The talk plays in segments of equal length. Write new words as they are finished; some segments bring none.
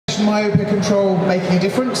myopia control making a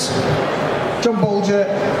difference? John Bolger,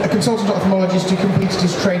 a consultant ophthalmologist who completed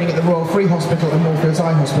his training at the Royal Free Hospital and Moorfields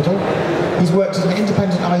Eye Hospital. He's worked as an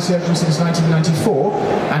independent eye surgeon since 1994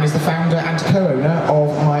 and is the founder and co-owner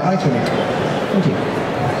of My-iClinic. Thank you.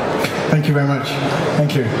 Thank you very much.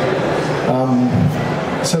 Thank you.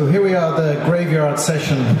 So here we are, the graveyard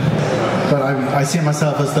session, but I see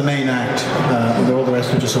myself as the main act, all the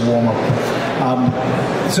rest are just a warm-up.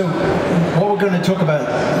 So what we're going to talk about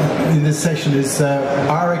in this session is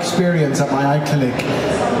our experience at My-iClinic,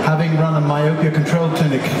 having run a myopia control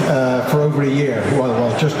clinic for over a year,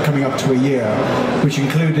 well, just coming up to a year, which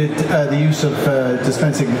included the use of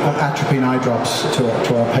dispensing atropine eye drops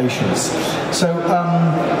to our patients. So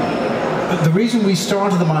the reason we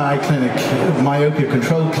started the My-iClinic, myopia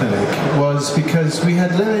control clinic, was because we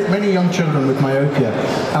had many young children with myopia,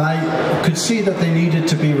 and I could see that they needed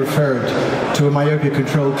to be referred to a myopia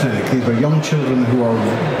control clinic. These were young children who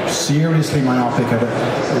are seriously myopic,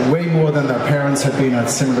 at way more than their parents had been at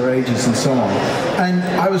similar ages and so on. And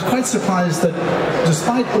I was quite surprised that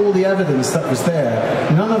despite all the evidence that was there,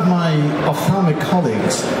 none of my ophthalmic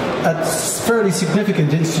colleagues at fairly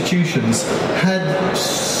significant institutions had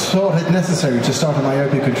thought it necessary to start a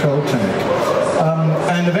myopia control clinic.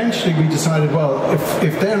 And eventually we decided, well,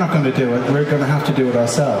 if they're not going to do it, we're going to have to do it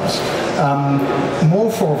ourselves.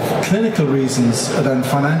 More for clinical reasons than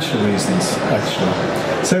financial reasons,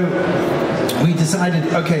 actually. So we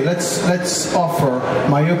decided, okay, let's offer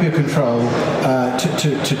myopia control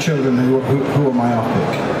to children who are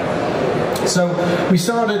myopic. So we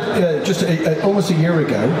started just almost a year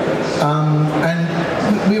ago,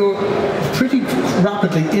 and we were pretty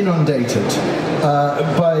rapidly inundated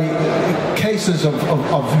by cases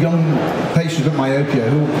of young patients with myopia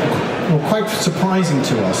who were quite surprising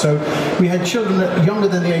to us. So we had children younger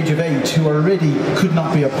than the age of 8 who already could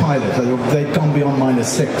not be a pilot. They'd gone beyond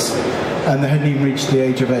 -6. And they hadn't even reached the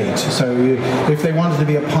age of 8. So if they wanted to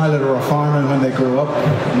be a pilot or a fireman when they grew up,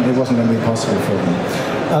 it wasn't going to be possible for them.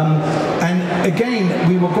 And again,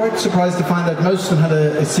 we were quite surprised to find that most of them had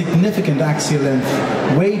a significant axial length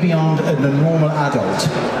way beyond the normal adult,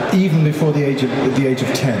 even before the age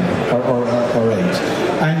of 10 or 8.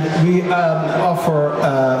 And we offer,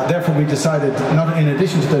 therefore we decided, not in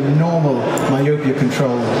addition to the normal myopia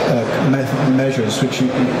control measures, which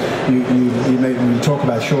we'll talk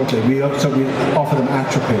about shortly, we offer them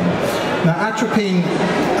atropine. Now atropine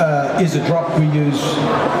is a drop we use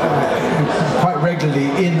quite regularly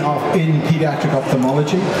in pediatric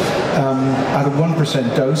ophthalmology at a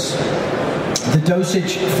 1% dose. The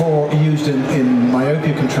dosage used in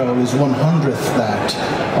myopia control is 1/100th that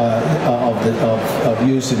of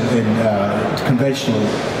use in conventional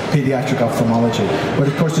pediatric ophthalmology, but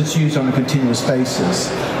of course it's used on a continuous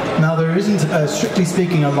basis. Now there isn't, strictly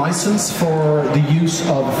speaking, a license for the use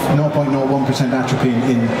of 0.01% atropine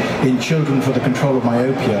in children for the control of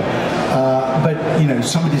myopia, but you know,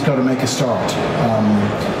 somebody's got to make a start.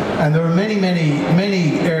 And there are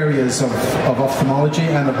many areas of ophthalmology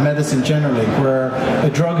and of medicine generally where a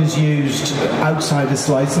drug is used outside its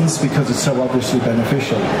license because it's so obviously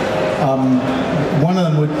beneficial. One of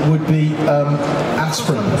them would be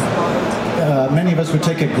aspirin. Many of us would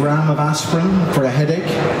take a gram of aspirin for a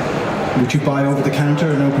headache, which you buy over the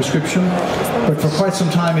counter, no prescription. But for quite some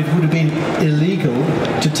time it would have been illegal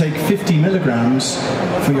to take 50 milligrams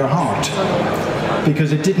for your heart,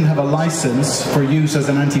 because it didn't have a license for use as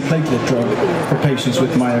an antiplatelet drug for patients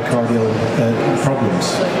with myocardial problems.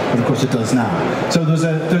 But of course it does now. So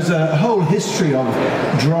there's a whole history of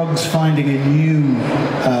drugs finding a new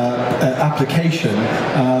application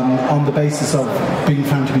on the basis of being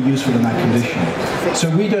found to be useful in that condition. So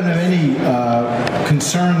we don't have any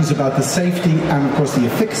concerns about the safety and of course the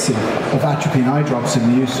efficacy of atropine eye drops in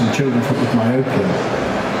use in children with myopia.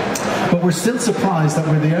 But we're still surprised that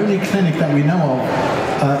we're the only clinic that we know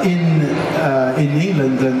of in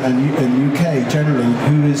England and UK generally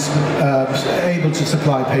who is able to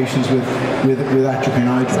supply patients with atropine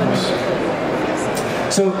eye drops.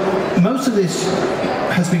 So most of this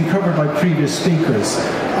has been covered by previous speakers,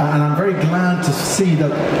 and I'm very glad to see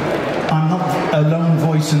that I'm not a lone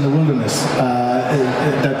voice in the wilderness,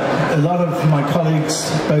 that a lot of my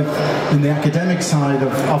colleagues, both in the academic side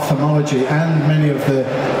of ophthalmology and many of the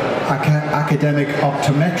academic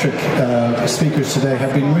optometric speakers today,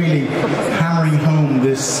 have been really hammering home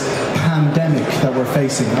this pandemic that we're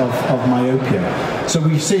facing of myopia. So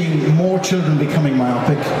we're seeing more children becoming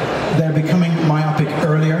myopic. They're becoming myopic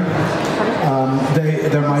earlier.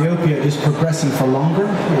 their myopia is progressing for longer,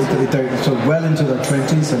 so well into their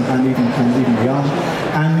 20s and even beyond.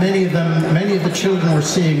 And many of the children we're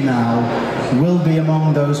seeing now will be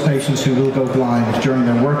among those patients who will go blind during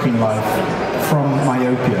their working life from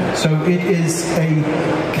myopia. So it is a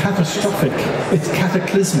catastrophic, it's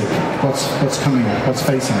cataclysmic what's coming, what's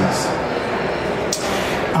facing us.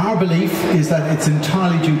 Our belief is that it's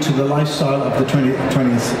entirely due to the lifestyle of the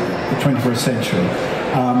 21st century.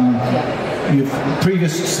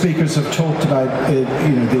 Previous speakers have talked about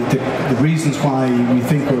the reasons why we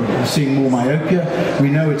think we're seeing more myopia. We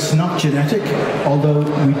know it's not genetic, although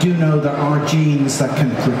we do know there are genes that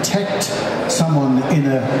can protect someone in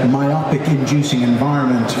a myopic-inducing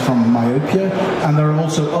environment from myopia, and there are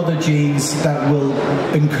also other genes that will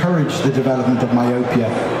encourage the development of myopia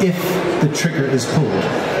if the trigger is pulled.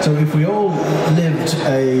 So if we all lived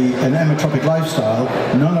an emmetropic lifestyle,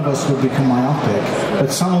 none of us would become myopic,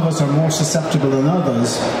 but some of us are more susceptible than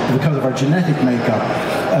others because of our genetic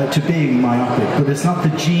makeup to being myopic. But it's not the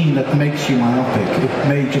gene that makes you myopic, it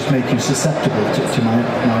may just make you susceptible to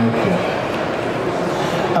myopia.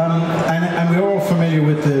 And we're all familiar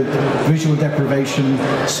with the visual deprivation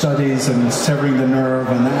studies and severing the nerve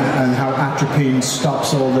and how atropine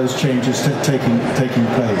stops all those changes taking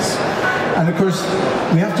place. And of course,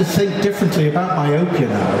 we have to think differently about myopia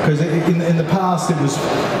now, because in the past it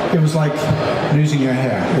was like losing your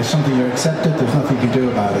hair. It's something you accepted, there's nothing you can do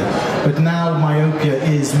about it. But now myopia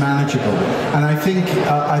is manageable. And I think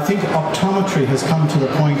optometry has come to the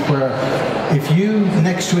point where if you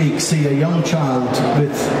next week see a young child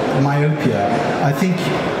with myopia, I think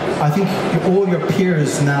all your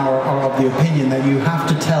peers now are of the opinion that you have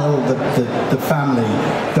to tell the family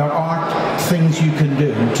there are things you can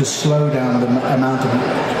do to slow down the amount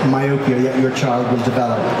of myopia that your child will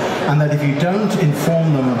develop, and that if you don't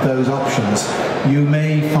inform them of those options, you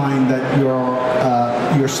may find that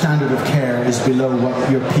your standard of care is below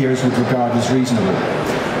what your peers would regard as reasonable.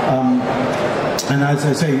 And as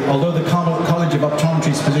I say, although the College of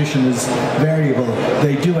Optometry's position is variable,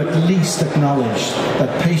 they do at least acknowledge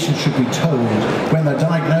that patients should be told when they're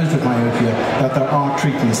diagnosed with myopia that there are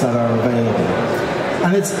treatments that are available.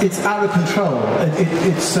 And it's out of control.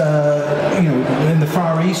 It's in the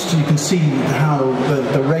Far East you can see how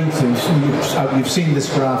the rate. You've seen this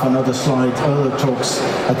graph on other slides, other talks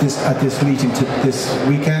at this meeting this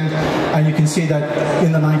weekend, and you can see that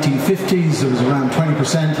in the 1950s it was around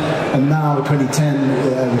 20%, and now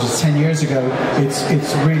 2010, which is 10 years ago,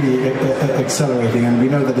 it's really accelerating. And we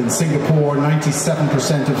know that in Singapore,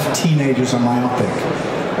 97% of teenagers are myopic.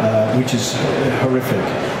 Which is horrific.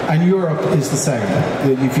 And Europe is the same.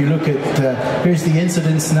 If you look at, here's the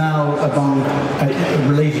incidence now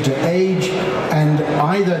related to age, and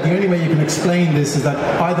the only way you can explain this is that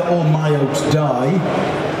either all myopes die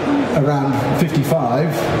around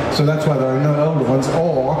 55, so that's why there are no older ones,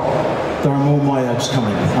 or there are more myopes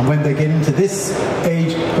coming. And when they get into this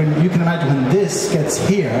age, when you can imagine when this gets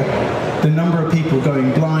here, the number of people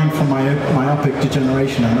going blind from myopic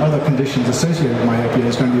degeneration and other conditions associated with myopia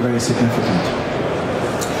is going to be very significant.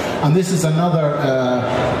 And this is another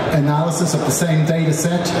analysis of the same data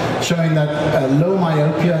set showing that low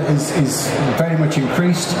myopia is very much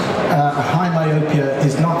increased. High myopia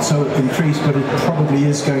is not so increased, but it probably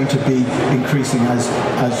is going to be increasing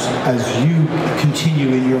as you continue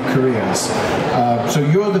in your careers. So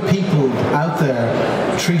you're the people out there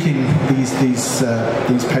treating these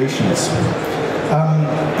patients.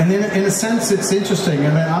 And in a sense, it's interesting. I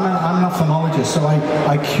mean, I'm an ophthalmologist, so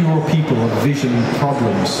I cure people of vision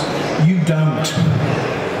problems. You don't.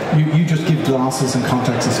 You just give glasses and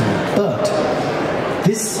contacts and so on. But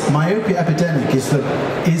this myopia epidemic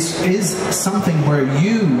is something where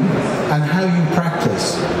you and how you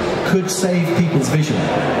practice could save people's vision.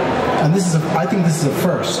 And I think this is a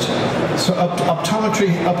first. So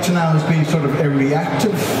optometry up to now has been sort of a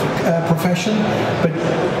reactive profession, but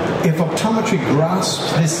if optometry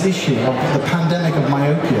grasps this issue of the pandemic of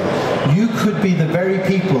myopia, you could be the very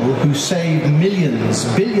people who save millions,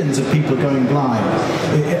 billions of people going blind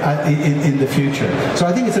in the future. So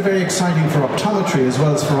I think it's very exciting for optometry as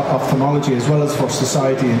well as for ophthalmology as well as for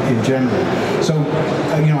society in general. So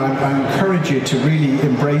I encourage you to really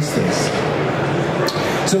embrace this.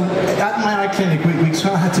 So at My-iClinic,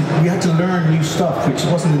 we had to learn new stuff which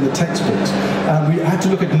wasn't in the textbooks. We had to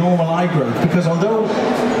look at normal eye growth, because although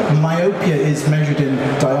myopia is measured in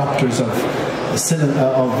diopters of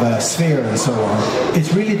sphere and so on,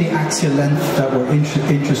 it's really the axial length that we're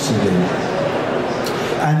interested in.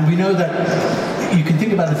 And we know that you can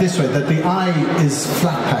think about it this way, that the eye is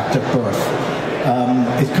flat-packed at birth.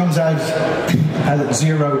 It comes out at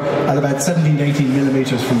zero at about 17 to 18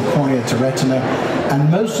 millimeters from cornea to retina, and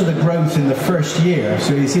most of the growth in the first year,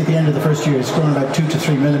 so you see at the end of the first year it's grown about 2 to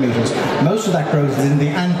 3 millimeters. Most of that growth is in the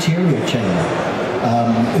anterior chamber.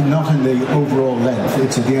 Not in the overall length,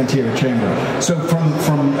 it's at the anterior chamber. So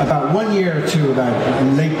from about 1 year to about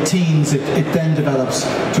late teens, it then develops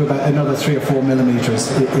to about another 3 or 4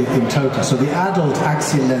 millimeters in total. So the adult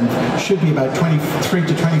axial length should be about 23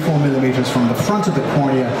 to 24 millimeters from the front of the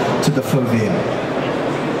cornea to the fovea.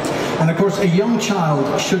 And of course, a young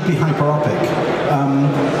child should be hyperopic.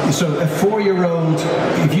 So a 4-year-old,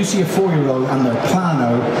 if you see a 4-year-old and they're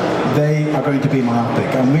plano, they are going to be myopic.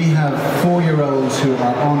 And we have 4-year-olds who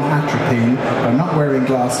are on atropine, are not wearing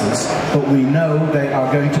glasses, but we know they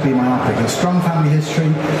are going to be myopic. A strong family history,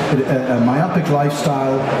 a myopic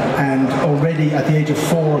lifestyle, and already at the age of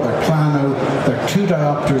 4, they're plano, they're 2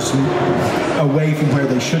 diopters away from where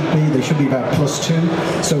they should be. They should be about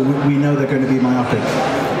 +2, so we know they're going to be myopic.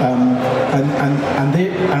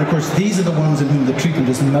 And of course, these are the ones in whom the treatment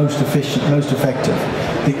is most efficient, most effective.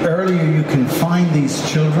 The earlier you can find these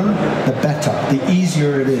children, the better, the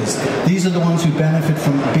easier it is. These are the ones who benefit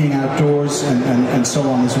from being outdoors and so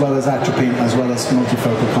on, as well as atropine, as well as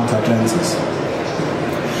multifocal contact lenses.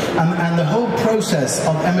 And the whole process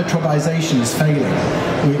of emmetropization is failing.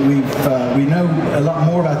 We know a lot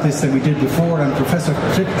more about this than we did before, and Professor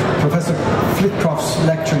Flitcroft's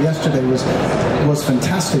lecture yesterday was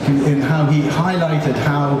fantastic in how he highlighted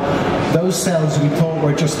how those cells we thought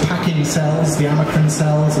were just packing cells, the amacrine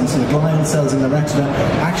cells and some of the glial cells in the retina,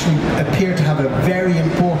 actually appear to have a very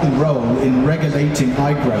important role in regulating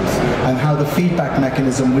eye growth, and how the feedback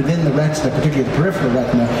mechanism within the retina, particularly the peripheral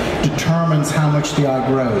retina, determines how much the eye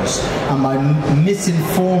grows. And by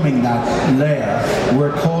misinforming that layer,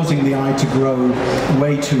 we're causing the eye to grow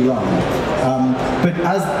way too long. But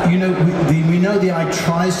as you know, we know the eye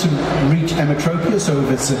tries to reach emmetropia, so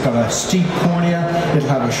if it's got a steep cornea, it'll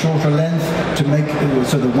have a shorter length to make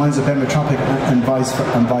so that it winds up emmetropic, and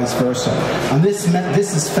vice versa. And this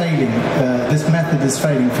is failing. This method is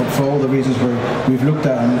failing for all the reasons we've looked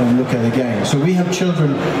at and look at again. So we have children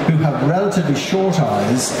who have relatively short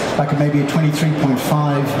eyes, like maybe a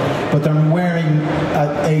 23.5, but they're wearing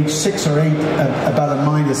at age 6 or 8 about a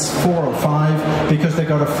 -4 or 5 because they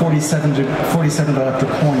got a 47 diopter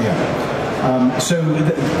cornea.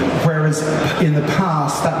 Whereas in the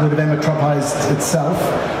past that would have emmetropized itself,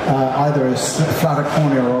 either a flatter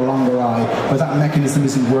cornea or a longer eye, but that mechanism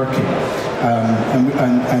isn't working,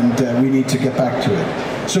 and we need to get back to it.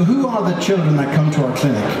 So who are the children that come to our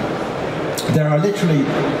clinic? There are literally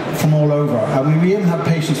from all over. I mean, we even have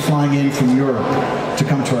patients flying in from Europe to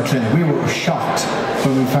come to our clinic. We were shocked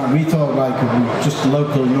when we thought like just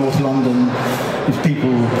local North London, if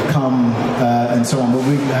people come and so on. But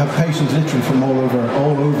we have patients literally from all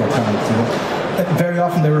over coming to them. Very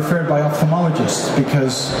often they're referred by ophthalmologists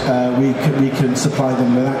because we can supply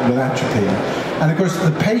them with atropine. And of course, the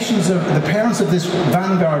parents of this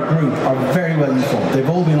vanguard group are very well informed. They've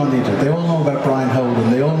all been on the internet. They all know about Brian Holden.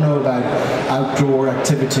 They all know about outdoor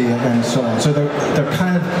activity and so on. So they're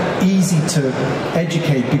kind of easy to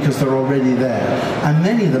educate because they're already there. And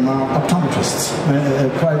many of them are optometrists.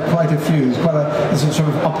 Quite a few. Sort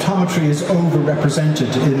of optometry is overrepresented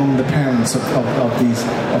among the parents of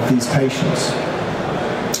these patients.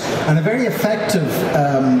 And a very effective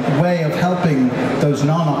way of helping those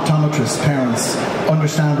non-optometrist parents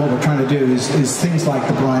understand what we're trying to do is things like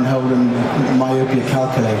the Brian Holden myopia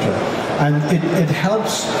calculator. And it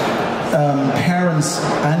helps parents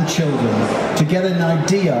and children to get an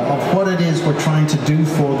idea of what it is we're trying to do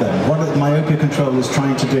for them, what myopia control is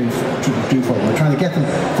trying to do for them. We're trying to get them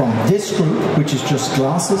from this group, which is just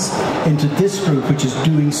glasses, into this group, which is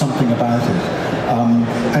doing something about it.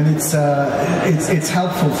 And it's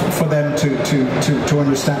helpful for them to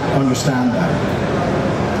understand that.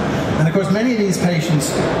 And of course, many of these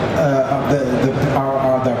patients,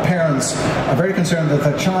 their parents are very concerned that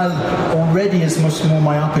their child already is much more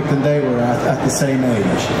myopic than they were at the same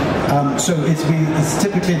age. So it's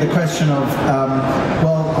typically the question of,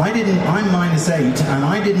 well, I'm -8 and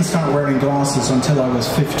I didn't start wearing glasses until I was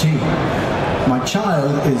 15. My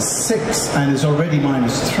child is 6 and is already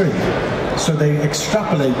 -3. So they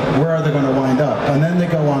extrapolate where they're going to wind up, and then they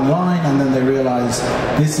go online and then they realize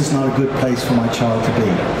this is not a good place for my child to be.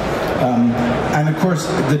 And of course,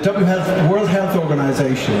 the World Health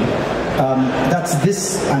Organization, that's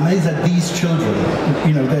this, and these children,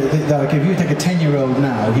 you know, like if you take a 10-year-old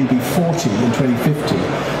now, he'll be 40 in 2050.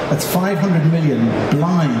 That's 500 million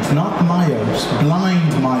blind, not myopes,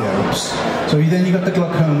 blind myopes. So then you've got the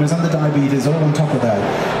glaucomas and the diabetes all on top of that,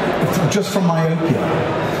 just from myopia.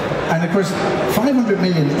 And of course, 500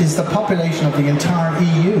 million is the population of the entire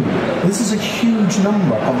EU. This is a huge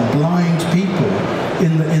number of blind people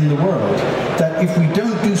in the world, that if we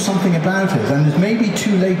don't do something about it, and it may be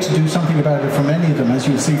too late to do something about it for many of them, as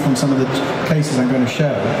you'll see from some of the cases I'm going to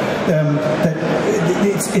show, that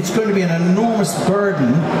it's going to be an enormous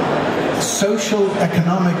burden, social,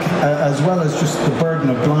 economic, as well as just the burden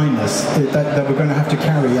of blindness that we're going to have to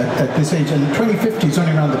carry at this age. And 2050 is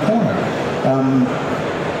only around the corner.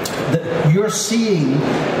 That you're seeing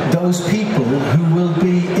those people who will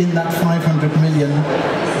be in that 500 million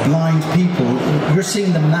blind people, you're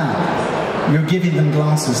seeing them now. You're giving them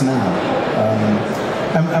glasses now.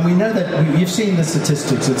 And we know that you've seen the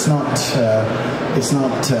statistics. It's not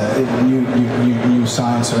new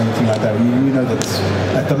science or anything like that. You know that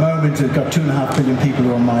at the moment we've got 2.5 billion people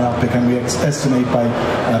who are myopic, and we estimate by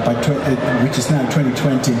which is now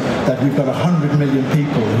 2020, that we've got 100 million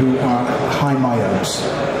people who are high myopes.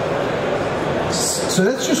 So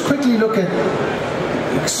let's just quickly look at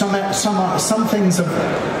some things of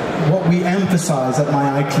what we emphasize at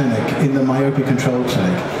My-iClinic in the myopia control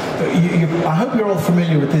clinic. I hope you're all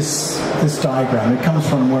familiar with this diagram. It comes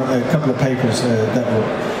from a couple of papers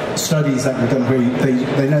studies that were done where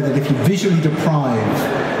they know that if you visually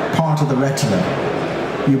deprive part of the retina,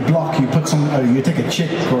 you take a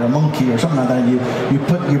chick or a monkey or something like that,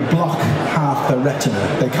 you block half the retina.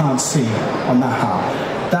 They can't see on that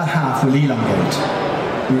half. That half will elongate.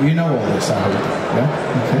 You know all this, I hope. Yeah?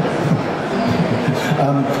 Okay.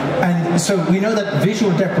 And so we know that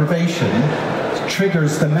visual deprivation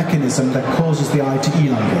triggers the mechanism that causes the eye to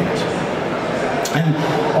elongate. And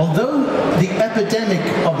although the epidemic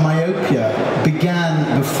of myopia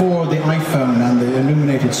began before the iPhone and the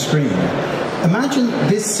illuminated screen, imagine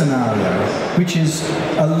this scenario, which is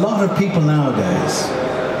a lot of people nowadays.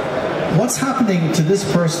 What's happening to this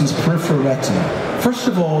person's peripheral retina? First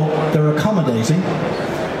of all, they're accommodating.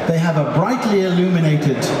 They have a brightly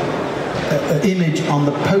illuminated image on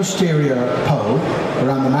the posterior pole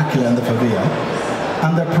around the macula and the fovea,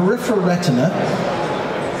 and their peripheral retina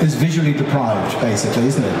is visually deprived, basically,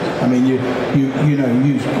 isn't it? I mean,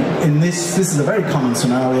 this is a very common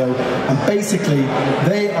scenario, and basically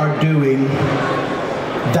they are doing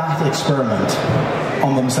that experiment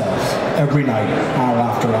on themselves every night, hour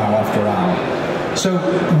after hour after hour. So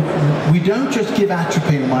we don't just give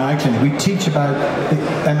atropine at My-iClinic, we teach about the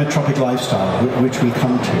emmetropic lifestyle, which we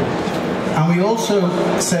come to. And we also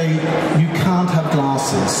say you can't have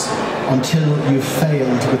glasses until you've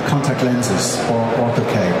failed with contact lenses or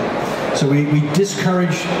ortho-K. So we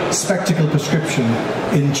discourage spectacle prescription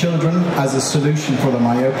in children as a solution for the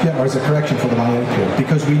myopia, or as a correction for the myopia,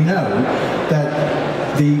 because we know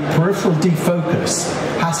that the peripheral defocus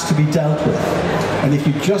has to be dealt with. And if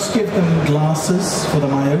you just give them glasses for the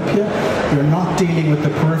myopia, you're not dealing with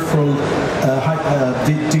the peripheral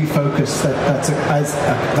defocus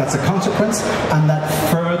that's a consequence, and that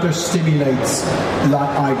further stimulates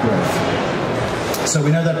eye growth. So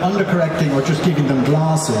we know that undercorrecting or just giving them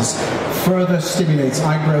glasses further stimulates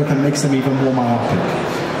eye growth and makes them even more myopic.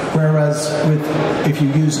 Whereas if you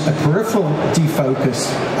use a peripheral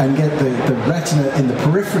defocus and get the retina in the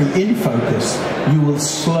periphery in focus, you will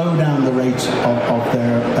slow down the rate of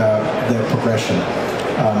their progression.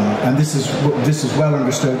 And this is well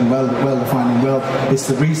understood and well defined, and it's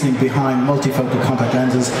the reasoning behind multifocal contact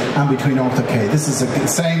lenses and between ortho-K. This is the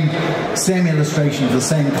same illustration of the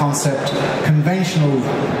same concept. Conventional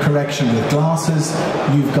correction with glasses,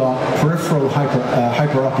 you've got peripheral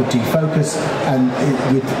hyperopic defocus, and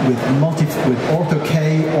with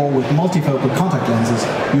ortho-K or with multifocal contact lenses,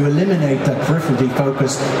 you eliminate that peripheral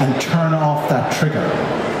defocus and turn off that trigger.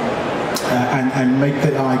 And make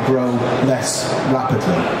the eye grow less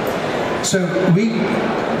rapidly. So we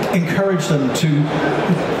encourage them to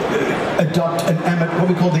adopt what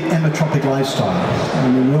we call the emmetropic lifestyle. I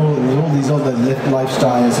mean, there's all these other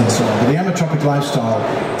lifestyles and so on, but the emmetropic lifestyle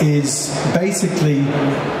is basically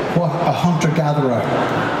what a hunter-gatherer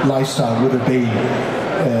lifestyle would have been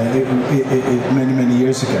many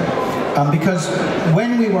years ago. Because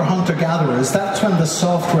when we were hunter-gatherers, that's when the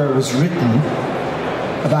software was written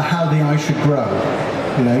about how the eye should grow.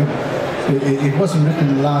 You know, it wasn't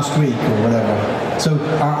written last week or whatever. So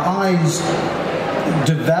our eyes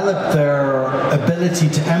developed their ability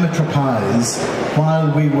to emmetropize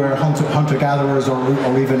while we were hunter-gatherers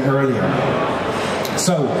or even earlier.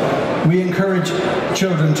 So we encourage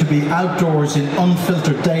children to be outdoors in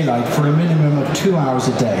unfiltered daylight for a minimum of 2 hours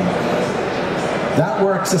a day. That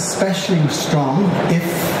works especially strong if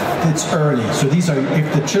it's early. So these are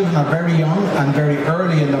if the children are very young and very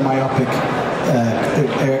early in their myopic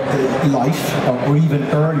life, or even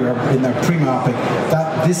earlier in their pre-myopic,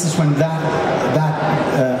 this is when that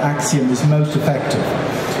axiom is most effective.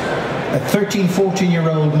 A 13,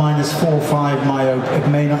 14-year-old minus 4 or 5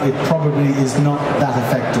 myope, it probably is not that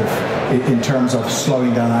effective in terms of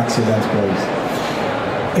slowing down axial length growth.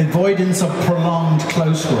 Avoidance of prolonged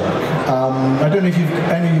close work. I don't know if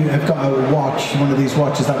any of you have got a watch, one of these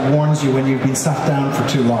watches that warns you when you've been sat down for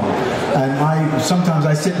too long. And sometimes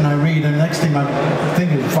I sit and I read, and the next thing I'm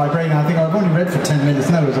thinking is vibrating. I think, oh, I've only read for 10 minutes.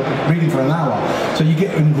 No, I was reading for an hour. So you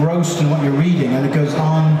get engrossed in what you're reading, and it goes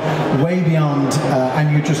on way beyond,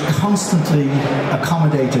 and you're just constantly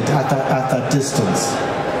accommodated at that distance.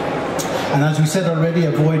 And as we said already,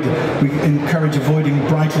 we encourage avoiding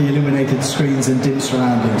brightly illuminated screens and dim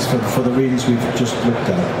surroundings for the reasons we've just looked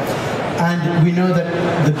at. And we know that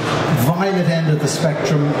the violet end of the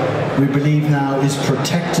spectrum, we believe now, is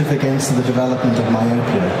protective against the development of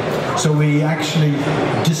myopia. So we actually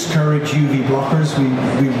discourage UV blockers.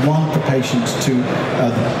 We want the patient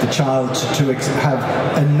the child to have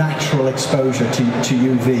a natural exposure to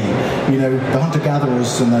UV. You know, the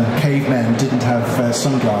hunter-gatherers and the cavemen didn't have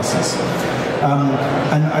sunglasses.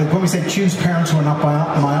 And when we say choose parents who are not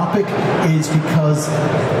myopic, is because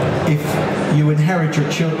if you inherit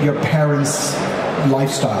your parents'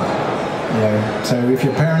 lifestyle, you know, so if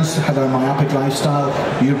your parents had a myopic lifestyle,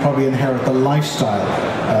 you'll probably inherit the lifestyle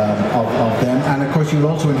of them, and of course you'll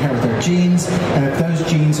also inherit their genes, and if those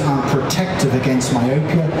genes aren't protective against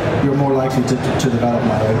myopia, you're more likely to develop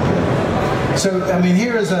myopia. So, I mean,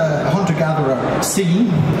 here is a hunter-gatherer scene,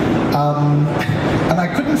 and I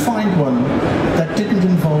couldn't find one that didn't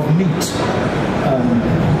involve meat.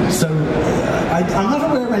 So I'm not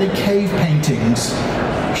aware of any cave paintings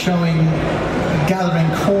showing gathering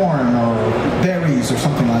corn or berries or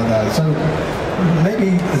something like that. So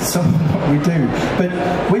maybe it's some of what we do. But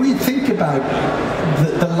when you think about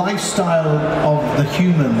the lifestyle of the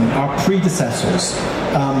human, our predecessors,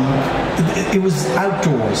 it was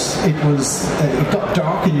outdoors. It got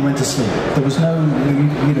dark and you went to sleep. There was no,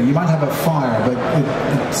 you might have a fire, but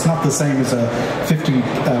it's not the same as a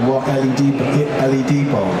 50-watt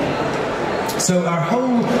LED bulb. So our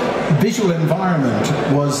whole visual environment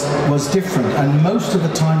was different, and most of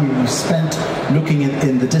the time we spent looking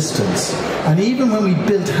in the distance. And even when we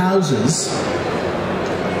built houses,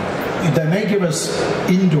 they may give us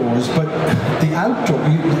indoors, but the outdoor,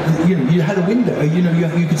 you had a window,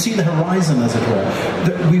 you could see the horizon, as it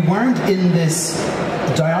were. We weren't in this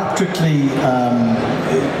dioptrically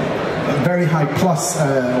very high plus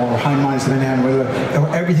or high minus, depending on whether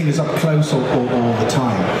everything is up close all the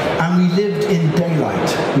time. And we lived in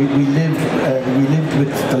daylight. We lived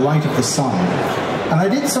with the light of the sun. And I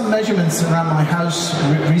did some measurements around my house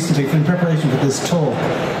recently in preparation for this talk.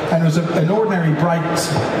 And it was an ordinary bright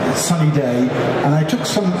sunny day, and I took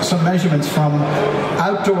some measurements from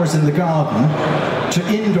outdoors in the garden to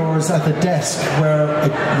indoors at the desk where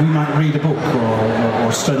we might read a book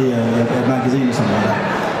or study a magazine or something like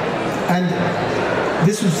that. And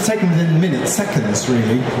this was taken within minutes, seconds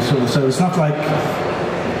really. So it's not like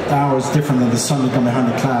hours different than the sun had gone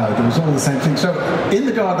behind a cloud. It was all the same thing. So in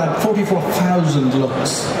the garden, I had 44,000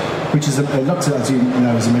 lux, which is lux, as you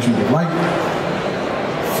know, is a measurement of light.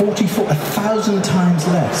 1,000 times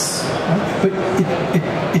less. Right?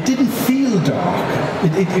 But it didn't feel dark.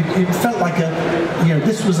 It felt like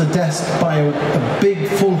this was a desk by a big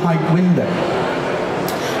full height window.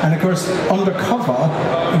 And of course, under cover,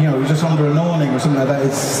 just under an awning or something like that,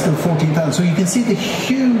 it's still 14,000. So you can see the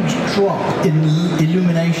huge drop in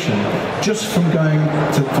illumination just from going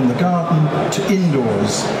from the garden to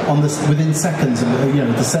indoors within seconds,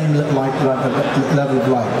 the same level of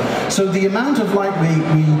light. So the amount of light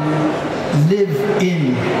we live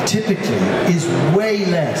in typically is way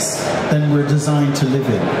less than we're designed to live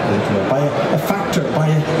in, by a factor of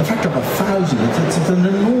 1,000. It's an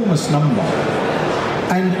enormous number.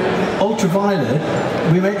 And ultraviolet,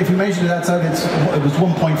 if we measured it outside, it was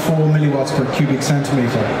 1.4 milliwatts per cubic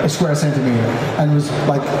centimeter, a square centimeter, and it was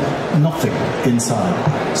like nothing inside.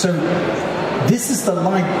 So this is the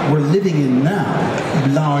light we're living in now,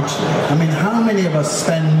 largely. I mean, how many of us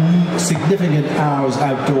spend significant hours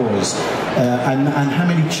outdoors, and how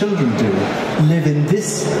many children do live in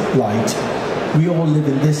this light? We all live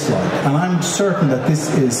in this light, and I'm certain that this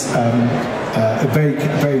is very,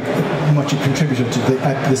 very much a contributor to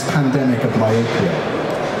this pandemic of myopia.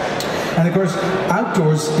 And of course,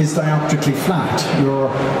 outdoors is dioptrically flat.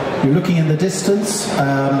 You're looking in the distance,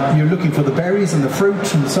 you're looking for the berries and the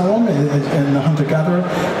fruit and so on in the hunter-gatherer,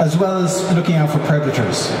 as well as looking out for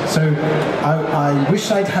predators. So I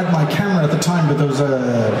wish I'd had my camera at the time, but there was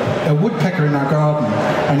a woodpecker in our garden,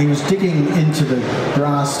 and he was digging into the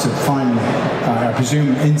grass to find, I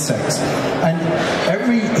presume, insects. And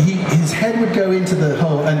his head would go into the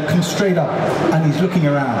hole and come straight up, and he's looking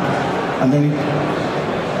around. And then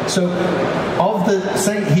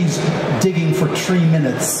say he's digging for 3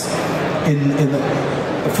 minutes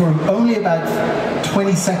for only about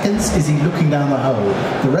 20 seconds is he looking down the hole.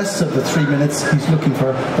 The rest of the 3 minutes he's looking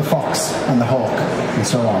for the fox and the hawk and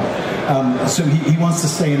so on. So he wants to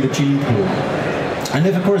stay in the gene pool. And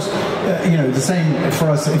if, of course, the same for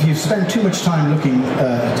us. If you spend too much time looking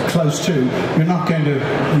close to, you're not going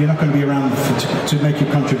to be around to make your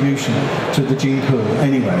contribution to the gene pool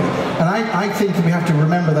anyway. And I think that we have to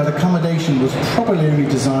remember that accommodation was probably only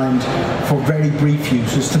designed for very brief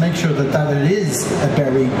uses to make sure that it is a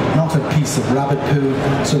berry, not a piece of rabbit poo,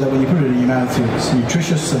 so that when you put it in your mouth, it's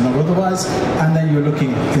nutritious and not otherwise. And then you're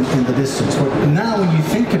looking in the distance. But now, when you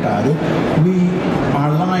think about it,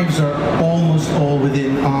 our lives are almost all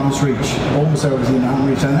within arm's reach, almost always within arm's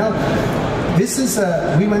reach. And now, this is,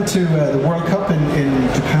 we went to the World Cup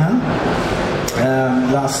in Japan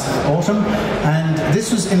last autumn, and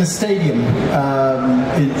this was in a stadium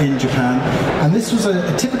in Japan, and this was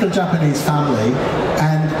a typical Japanese family,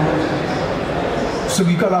 and so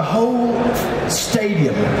we've got a whole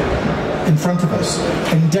stadium in front of us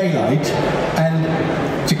in daylight, and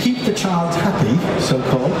to keep the child happy,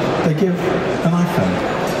 so-called, they give an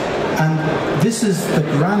iPhone. And this is the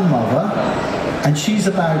grandmother, and she's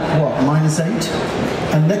about, -8?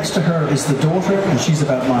 And next to her is the daughter, and she's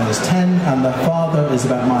about -10, and the father is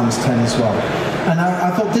about -10 as well. And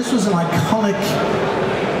I thought this was an iconic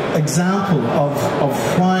example of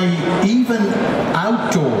why even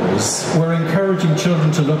outdoors we're encouraging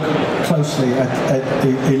children to look closely at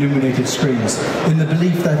illuminated screens in the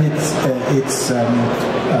belief that it's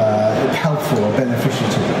helpful or beneficial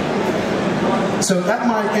to them. So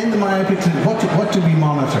in the Myopia Clinic, what do we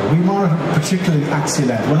monitor? We monitor particularly axial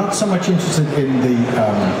length. We're not so much interested in the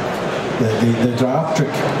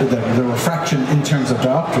dioptric, the refraction in terms of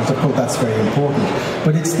diopters. Of course, that's very important.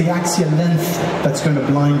 But it's the axial length that's going to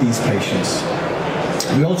blind these patients.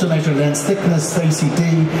 We also measure lens thickness,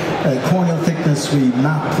 ACD, corneal thickness. We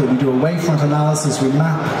do a wavefront analysis. We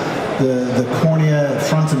map the cornea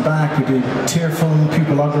front and back. We do tear film,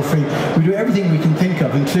 pupillography. We do everything we can think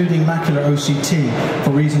of, including macular OCT, for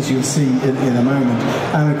reasons you'll see in a moment.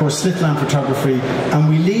 And of course, slit lamp photography. And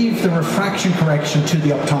we leave the refraction correction to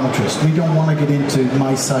the optometrist. We don't want to get into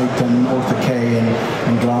MySight and Ortho-K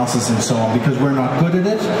and glasses and so on, because we're not good at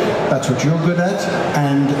it. That's what you're good at.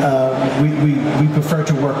 And we prefer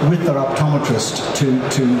to work with our optometrist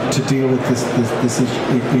to deal with this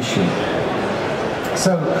issue.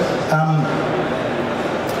 So,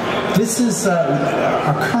 this is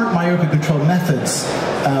our current myopia control methods.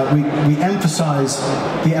 We emphasize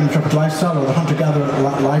the emmetropic lifestyle, or the hunter-gatherer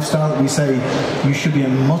lifestyle. We say you should be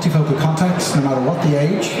in multifocal contacts no matter what the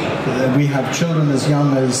age. We have children as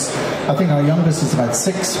young as, I think our youngest is about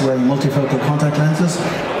 6, wearing multifocal contact lenses,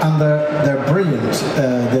 and they're brilliant.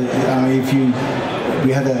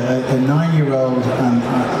 We had a 9-year-old, and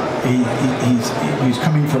he was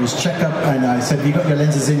coming for his checkup, and I said, "Have you got your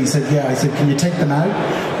lenses in?" He said, "Yeah." I said, "Can you take them out?"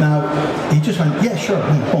 Now, he just went, "Yeah, sure,"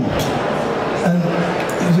 and bumped. And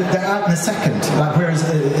they're out in a second. Like, whereas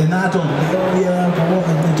an adult, "Oh yeah, what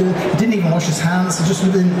did they do?" He didn't even wash his hands. He just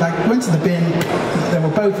went to the bin. They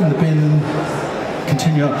were both in the bin.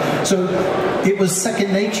 Continue on. So it was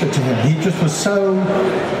second nature to him. He just was so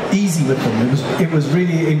easy with them. It was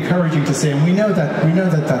really encouraging to see, and we know that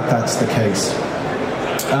that's the case.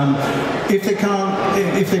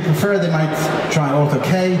 If they prefer, they might try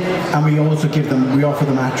Ortho-K, and we offer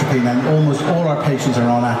them atropine, and almost all our patients are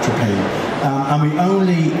on atropine. And we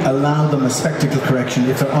only allow them a spectacle correction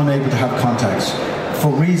if they're unable to have contacts,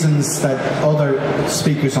 for reasons that other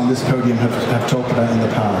speakers on this podium have talked about in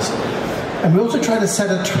the past. And we also try to set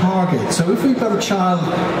a target. So if we've got a child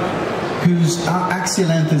whose axial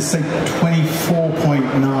length is, say,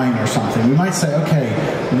 24.9 or something, we might say, okay,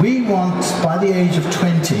 we want, by the age of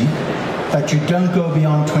 20, that you don't go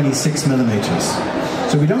beyond 26 millimeters.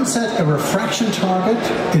 So we don't set a refraction target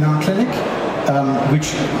in our clinic,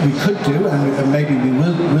 which we could do, and maybe we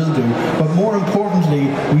will do, but more importantly,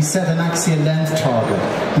 we set an axial length target.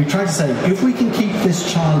 We try to say, if we can keep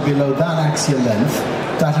this child below that axial length,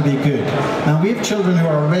 that'll be good. Now we have children who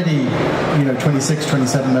are already, 26,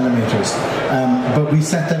 27 millimeters, but we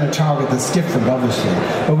set them a target that's different, obviously.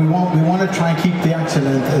 But we want to try and keep the axial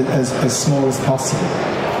length as small as possible.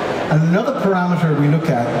 And another parameter we look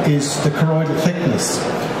at is the choroidal thickness.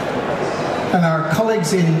 And our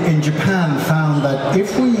colleagues in Japan found that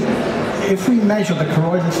if we measure the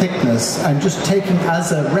choroidal thickness and just taking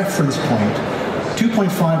as a reference point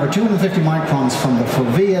 2.5 or 250 microns from the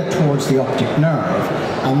fovea towards the optic nerve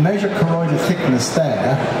and measure choroidal thickness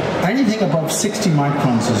there, anything above 60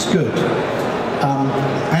 microns is good.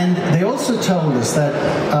 And they also told us that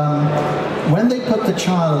when they put the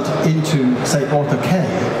child into, say, Ortho K,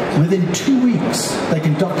 within 2 weeks they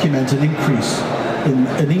can document an increase in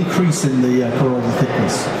the choroidal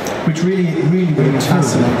thickness, which really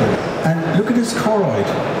fascinating. And look at his choroid.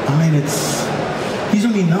 I mean, he's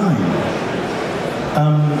only 9.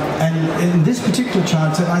 And in this particular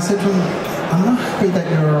child, I said to him, I'm not happy that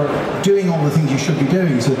you're doing all the things you should be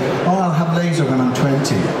doing. He said, oh, I'll have laser when I'm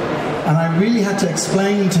 20. And I really had to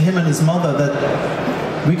explain to him and his mother that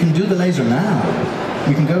we can do the laser now.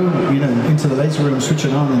 You can go, into the laser room, switch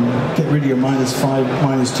it on, and get rid of your -5,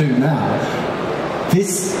 -2 now.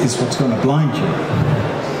 This is what's going to blind you.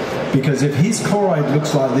 Because if his choroid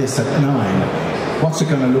looks like this at 9, what's it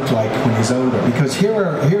going to look like when he's older? Because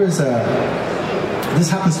this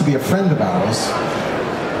happens to be a friend of ours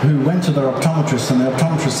who went to their optometrist, and the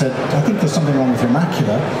optometrist said, I think there's something wrong with your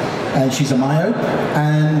macula, and she's a myope,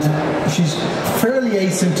 and she's fairly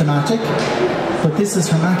asymptomatic, but this is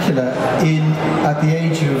her macula at the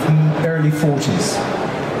age of early 40s.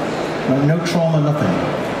 No trauma, nothing.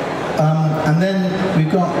 And then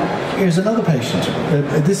here's another patient.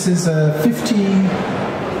 This is a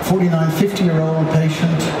 50-year-old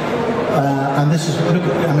patient. And this is,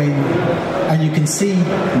 and you can see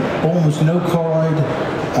almost no choroid,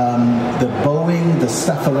 the bowing, the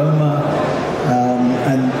staphyloma,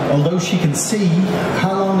 and although she can see,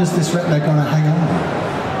 how long is this retina going to hang on?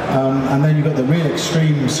 And then you've got the real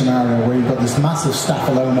extreme scenario where you've got this massive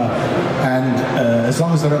staphyloma, and as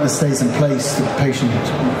long as the retina stays in place, the patient,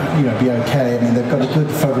 be okay. I mean, they've got a good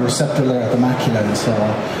photoreceptor layer at the macula and so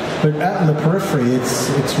on. But out in the periphery,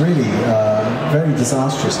 it's really very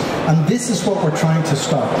disastrous. And this is what we're trying to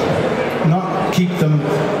stop. Not keep them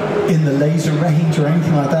in the laser range or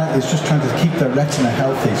anything like that. It's just trying to keep their retina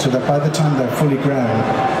healthy so that by the time they're fully grown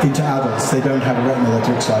into adults, they don't have a retina that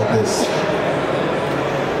looks like this.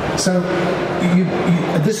 So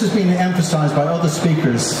this has been emphasized by other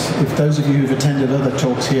speakers, if those of you who've attended other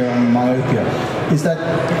talks here on myopia, is that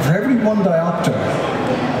for every 1 diopter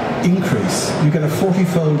increase, you get a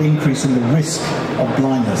 40-fold increase in the risk of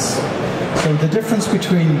blindness. So the difference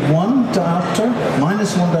between -1 diopter and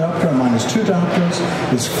 -2 diopters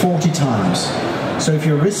is 40 times. So if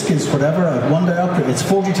your risk is whatever at 1 diopter, it's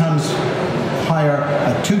 40 times higher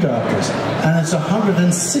at 2 diopters, and it's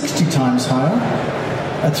 160 times higher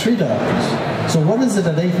at 3 diopters. So what is it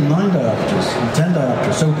at 8 and 9 diopters and 10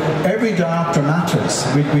 diopters? So every diopter matters,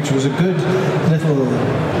 which was a good little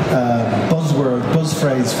buzz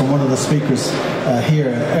phrase from one of the speakers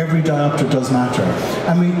here. Every diopter does matter.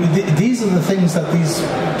 I mean, these are the things that these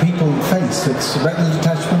people face. It's retinal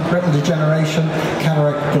detachment, retinal degeneration,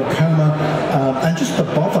 cataract, glaucoma, and just the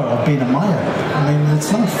bother of being a myope. I mean,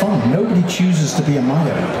 it's not fun. Nobody chooses to be a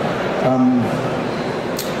myope.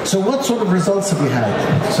 So what sort of results have we had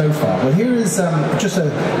so far? Well, here is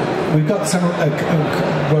we've got several,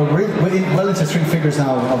 we're well into 3 figures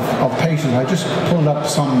now of patients. I just pulled up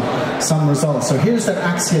some results. So here's their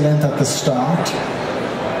axial length at the start,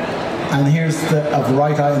 and here's of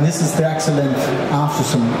right eye, and this is the axial length after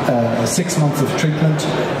some 6 months of treatment.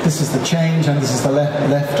 This is the change, and this is the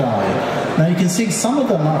left eye. Now you can see some of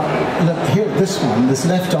them are, here, this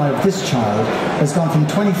left eye of this child has gone from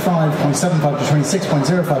 25.75 to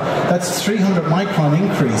 26.05. That's 300 micron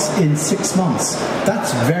increase in 6 months.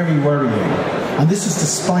 That's very worrying. And this is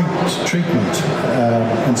despite treatment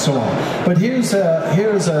and so on. But here's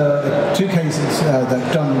 2 cases that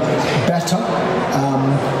have done better.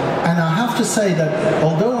 And I have to say that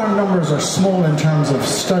although our numbers are small in terms of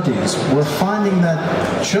studies, we're finding that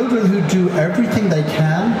children who do everything they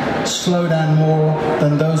can slow down more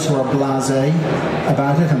than those who are blasé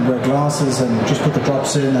about it and wear glasses and just put the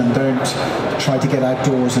drops in and don't try to get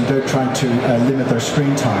outdoors and don't try to limit their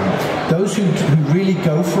screen time. Those who really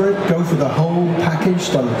go for it, go for the whole package,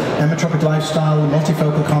 the emmetropic lifestyle,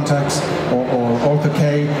 multifocal contacts, or Ortho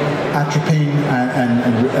K, atropine,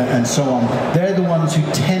 and so on. They're the ones who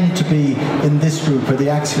tend to be in this group where the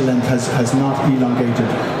axial length has not elongated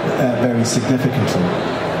very significantly.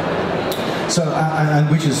 So, and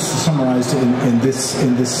which is summarised in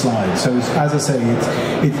this slide. So, as I say,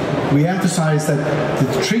 we emphasise that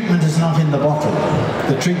the treatment is not in the bottle.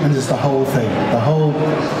 The treatment is the whole thing, the whole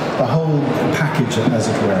package, as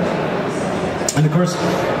it were. And of course,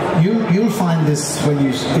 you'll find this when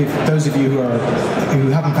if those of you who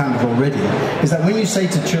haven't found it already, is that when you say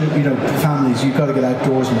to children, families, you've got to get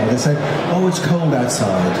outdoors more. They say, "Oh, it's cold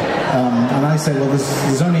outside," and I say, "Well,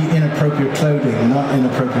 there's only inappropriate clothing, not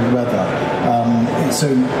inappropriate weather." So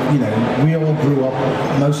we all grew up.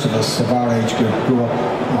 Most of us of our age group grew up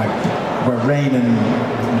like where rain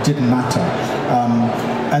and didn't matter.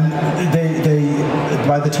 And they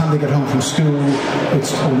by the time they get home from school,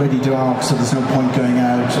 it's already dark, so there's no point going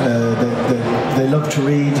out. They love to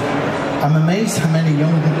read. I'm amazed how many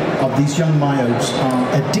of these young myopes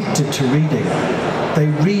are addicted to reading. They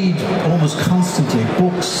read almost constantly,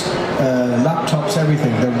 books, laptops,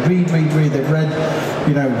 everything. They read. They've read,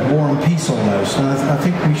 War and Peace almost. And I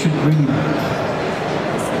think we should really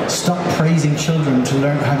stop praising children from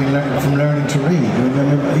learning to read.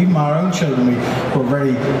 Even our own children, we were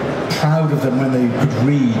very proud of them when they could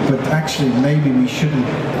read, but actually maybe we shouldn't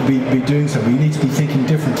be doing so. We need to be thinking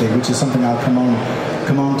differently, which is something I'll come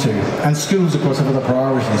on to. And schools, of course, have other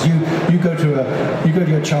priorities. You go to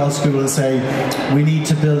your child's school and say, we need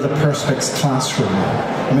to build a Perspex classroom.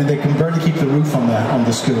 I mean, they can barely keep the roof on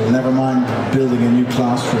the school, never mind building a new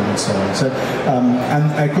classroom and so on. So,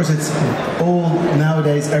 and of course, it's all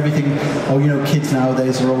nowadays, everything, kids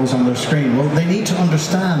nowadays are always on their screen. Well, they need to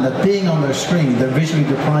understand that being on their screen, they're visually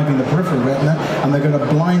depriving the peripheral retina, and they're going to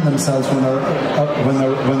blind themselves when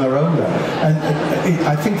they're older. And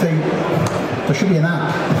I think there should be an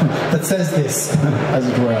app that says this, as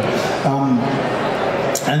it were.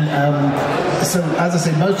 So, as I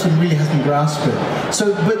say, most of them really hasn't grasped it.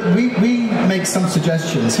 So, but we make some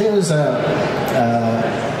suggestions. Here's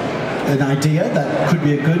an idea that could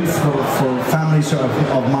be good for families of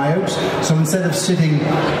myopes. So instead of sitting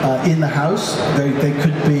in the house, they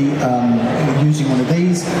could be using one of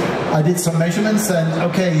these. I did some measurements, and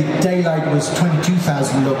okay, daylight was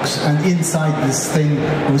 22,000 lux, and inside this thing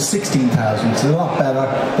it was 16,000. So a lot better.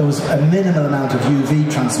 There was a minimal amount of UV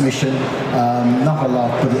transmission, not a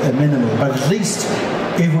lot, but a minimal. But at least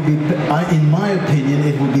it would be, in my opinion,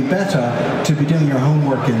 it would be better to be doing your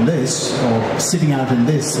homework in this, or sitting out in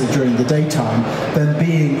this during the daytime, than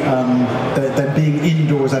being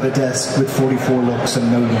indoors at a desk with 44 lux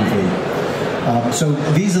and no UV. So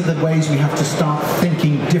these are the ways we have to start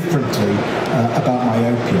thinking differently about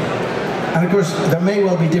myopia. And of course, there may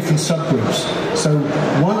well be different subgroups. So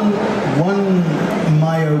one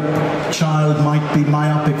myope child might be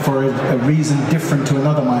myopic for a reason different to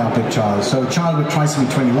another myopic child. So a child with trisomy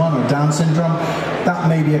 21 or Down syndrome, that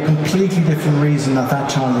may be a completely different reason that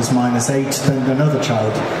child is -8 than another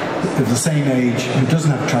child of the same age who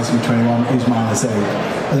doesn't have trisomy 21 is -8.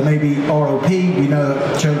 There may be ROP. We know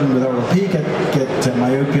that children with ROP get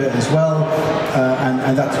myopia as well,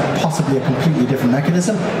 and that's possibly a completely different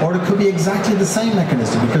mechanism, or it could be exactly the same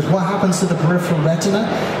mechanism, because what happens to the peripheral retina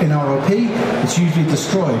in ROP? It's usually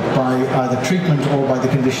destroyed by either treatment or by the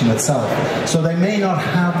condition itself. So they may not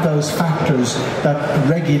have those factors that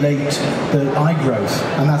regulate the eye growth,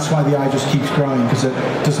 and that's why the eye just keeps growing, because it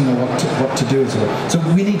doesn't know what to do with it. So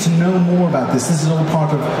we need to know more about this. This is all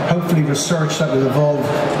part of, hopefully, research that will evolve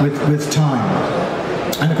with time.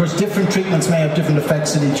 And of course, different treatments may have different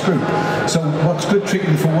effects in each group. So what's good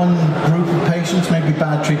treatment for one group of patients may be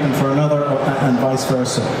bad treatment for another, and vice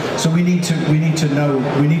versa. So we need to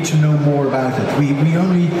know more about it. We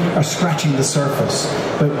only are scratching the surface,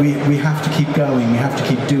 but we have to keep going. We have to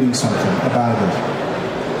keep doing something about it.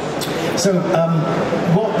 So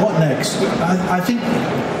what next? I think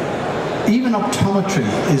even optometry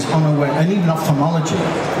is unaware, and even ophthalmology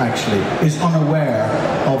actually is unaware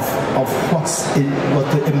of what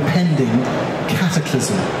the impending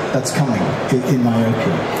cataclysm that's coming in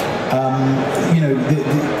myopia.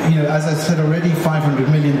 As I said already, 500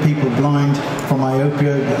 million people blind from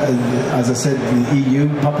myopia, as I said, the EU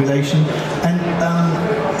population, and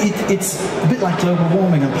it's a bit like global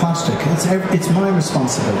warming and plastic. It's my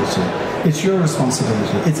responsibility. It's your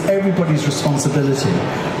responsibility. It's everybody's responsibility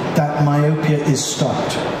that myopia is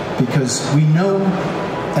stopped, because we know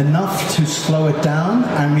enough to slow it down,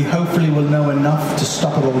 and we hopefully will know enough to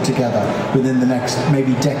stop it altogether within the next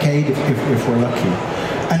maybe decade if we're lucky.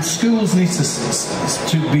 And schools need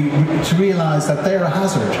to realise that they're a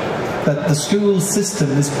hazard, that the school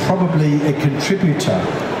system is probably a contributor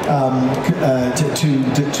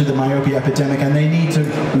to the myopia epidemic, and they need to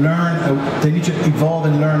learn. They need to evolve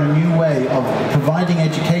and learn a new way of providing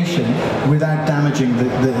education without damaging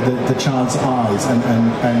the child's eyes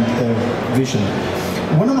and vision.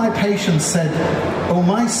 One of my patients said, "Oh,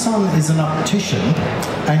 my son is an optician,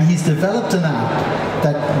 and he's developed an app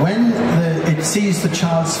that when it sees the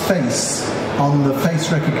child's face on the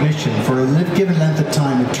face recognition for a given length of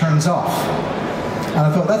time, it turns off." And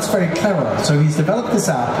I thought, that's very clever. So he's developed this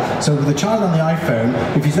app, so with the child on the iPhone,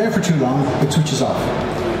 if he's there for too long, it switches off.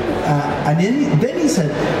 And then he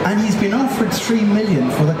said, and he's been offered $3 million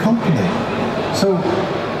for the company. So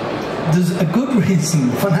there's a good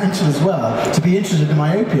reason, financial as well, to be interested in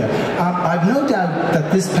myopia. I've no doubt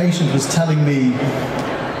that this patient was telling me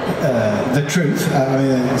the truth.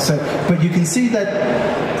 But you can see that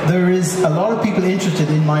there is a lot of people interested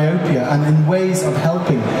in myopia and in ways of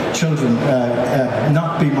helping children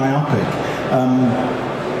not be myopic.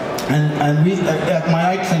 And we at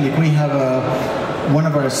My-iClinic, we have one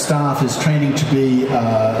of our staff is training to be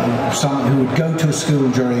someone who would go to a school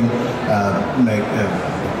during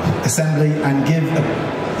assembly and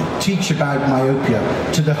teach about myopia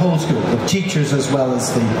to the whole school, the teachers as well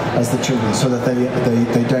as the children, so that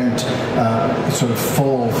they don't sort of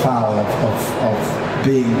fall foul of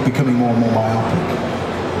becoming more and more myopic.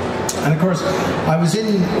 And of course, I was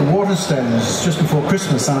in Waterstones just before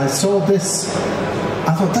Christmas, and I saw this.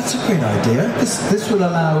 I thought, that's a great idea. This will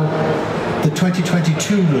allow the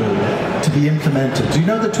 2022 rule to be implemented. Do you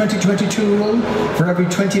know the 2022 rule? For every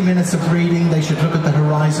 20 minutes of reading, they should look at the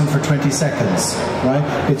horizon for 20 seconds, right?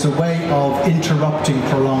 It's a way of interrupting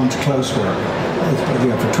prolonged close work.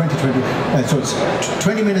 For 2020, so it's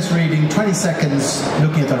 20 minutes reading, 20 seconds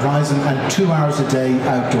looking at the horizon, and 2 hours a day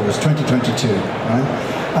outdoors, 2022, right?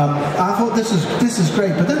 I thought this is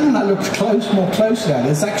great, but then when I looked more closely at it,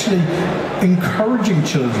 it's actually encouraging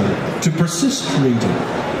children to persist reading.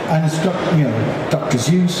 And it's got, Dr.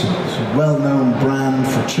 Zeus, it's a well-known brand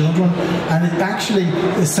for children, and it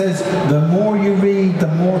says the more you read, the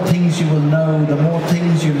more things you will know, the more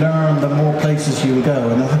things you learn, the more places you will go.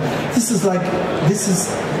 And I thought, this is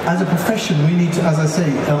as a profession, we need to, as I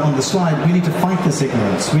say on the slide, we need to fight this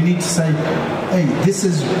ignorance. We need to say, hey, this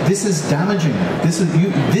is damaging. This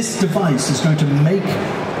device is going to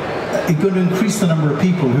increase the number of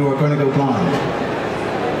people who are going to go blind.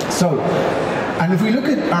 So. And if we look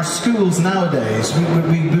at our schools nowadays,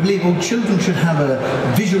 we believe children should have a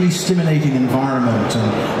visually stimulating environment,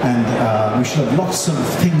 and we should have lots of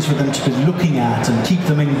things for them to be looking at and keep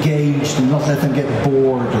them engaged and not let them get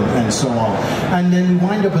bored and so on. And then we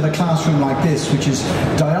wind up with a classroom like this, which is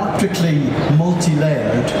dioptrically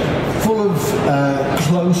multi-layered, full of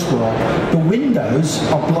close work. The windows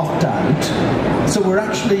are blocked out, so we're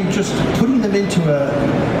actually just putting them into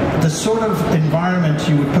the sort of environment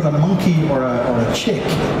you would put a monkey or a chick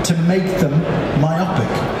to make them myopic.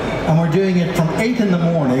 And we're doing it from 8 in the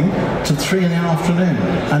morning to 3 in the afternoon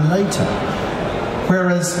and later.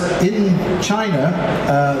 Whereas in China,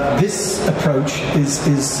 this approach is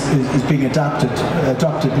being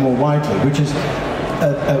adopted more widely, which is a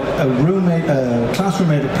classroom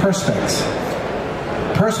made of perspex.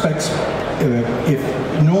 Perspex, if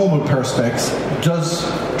normal perspex, does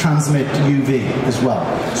transmit UV as well.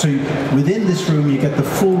 So within this room you get the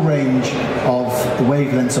full range of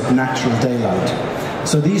wavelengths of natural daylight.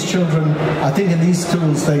 So these children, I think in these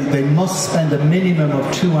schools, they must spend a minimum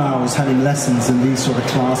of 2 hours having lessons in these sort of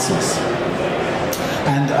classes.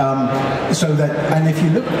 And and if you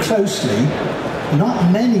look closely, not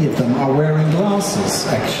many of them are wearing glasses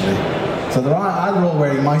actually. So they're either all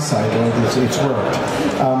wearing MiSight or it's worked.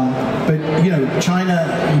 But China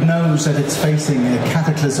knows that it's facing a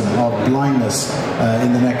cataclysm of blindness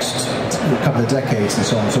in the next couple of decades and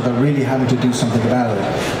so on. So they're really having to do something about it.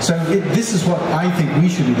 So this is what I think we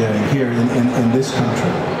should be doing here in this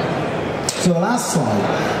country. So the last slide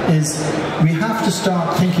is we have to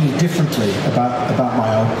start thinking differently about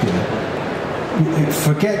myopia.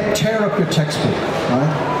 Tear up your textbook,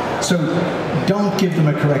 right? So don't give them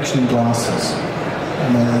a correction in glasses.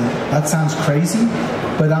 That sounds crazy,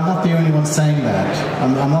 but I'm not the only one saying that.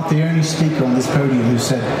 I'm not the only speaker on this podium who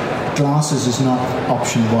said glasses is not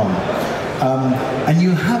option one. And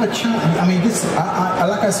you have a chance.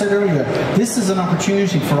 Like I said earlier, this is an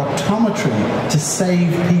opportunity for optometry to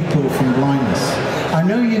save people from blindness. I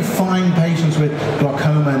know you find patients with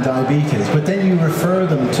glaucoma and diabetes, but then you refer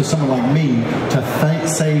them to someone like me to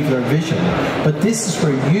save their vision. But this is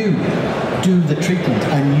where you do the treatment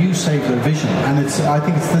and you save their vision. And I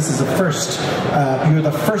think this is a first. You're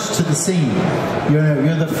the first to the scene.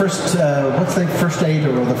 You're the first, first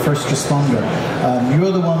aider or the first responder.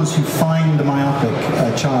 You're the ones who find the myopic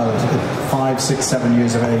child at 5, 6, 7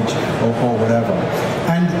 years of age or whatever.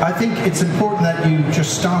 And I think it's important that you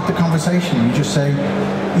just start the conversation. You just say,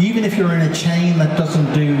 even if you're in a chain that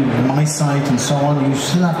doesn't do MySight and so on, you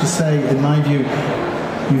still have to say, in my view,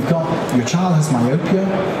 your child has myopia.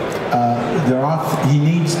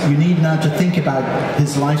 You need now to think about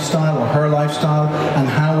his lifestyle or her lifestyle and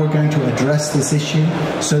how we're going to address this issue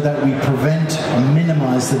so that we prevent or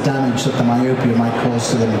minimize the damage that the myopia might cause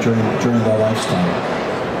to them during their lifestyle.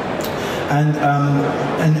 And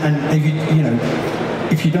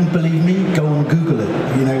if you don't believe me, go and Google it.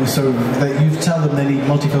 So that you tell them they need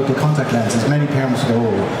multifocal contact lenses. Many parents go,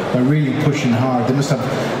 oh, they're really pushing hard. They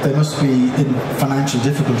must be in financial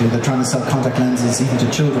difficulty. They're trying to sell contact lenses even to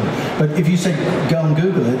children. But if you say go and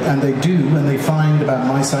Google it, and they do, and they find about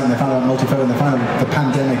MySight, and they find about multifocal, and they find out the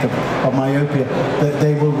pandemic of myopia,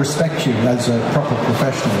 they will respect you as a proper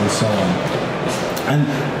professional and so on. And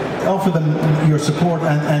offer them your support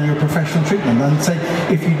and your professional treatment, and say,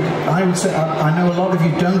 I would say, I know a lot of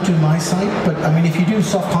you don't do MySight, but I mean, if you do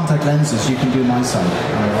soft contact lenses, you can do MySight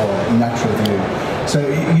or natural view. So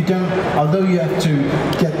you don't, although you have to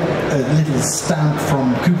get a little stamp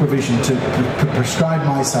from Cooper Vision to prescribe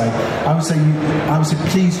MySight, I would say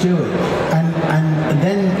please do it, and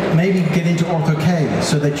then maybe get into Ortho-K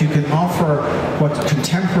so that you can offer what's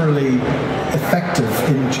contemporarily effective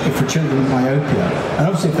for children with myopia. And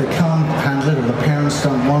obviously, if they can't handle it, or the parents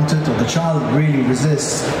don't want it, or the child really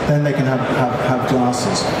resists, then they can have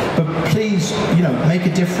glasses. But please, make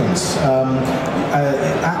a difference.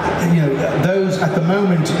 Those at the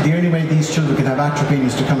moment, the only way these children can have atropine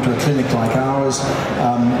is to come to a clinic like ours.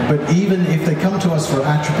 But even if they come to us for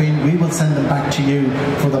atropine, we will send them back to you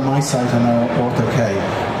for the MySight and our Ortho-K.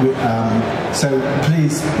 So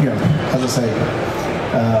please, as I say,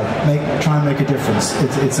 try and make a difference.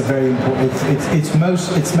 It's a very important. It's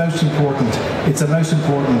most important. It's the most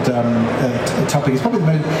important topic. It's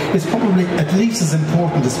probably at least as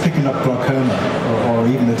important as picking up glaucoma or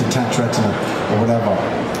even a detached retina or whatever.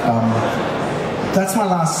 That's my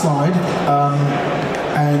last slide.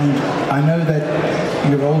 And I know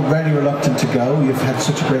that you're all very reluctant to go. You've had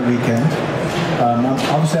such a great weekend.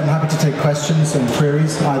 Obviously, I'm happy to take questions and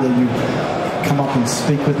queries. Either you come up and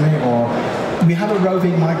speak with me, or we have a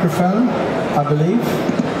roving microphone, I believe.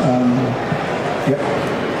 Yeah.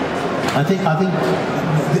 I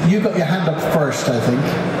think you got your hand up first, I think.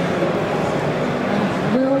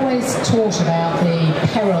 We're always taught about the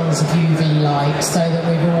perils of UV light, so that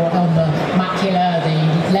we've all, on the macula,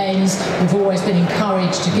 the lens, we've always been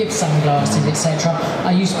encouraged to give sunglasses, etc.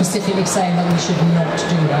 Are you specifically saying that we should not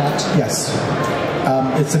do that? Yes.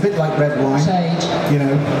 It's a bit like red wine. Shade.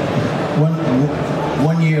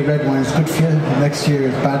 One year red wine is good for you, next year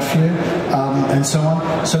is bad for you, and so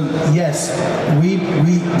on. So yes,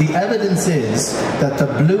 the evidence is that the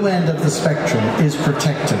blue end of the spectrum is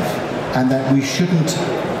protective, and that we shouldn't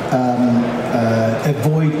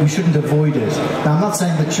avoid it. Now, I'm not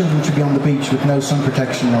saying that children should be on the beach with no sun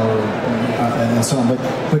protection and so on,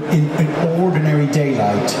 but in ordinary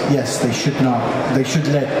daylight, yes, they should not. They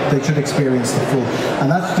should experience the full. And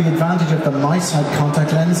that's the advantage of the MySight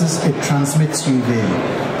contact lenses. It transmits UV.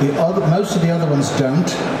 Most of the other ones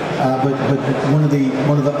don't. But one of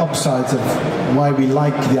the upsides of why we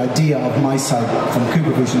like the idea of MySight from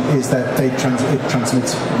Cooper Vision is that it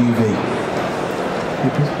transmits UV.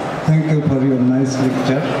 Thank you for your nice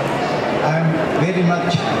lecture. I'm very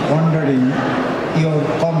much wondering your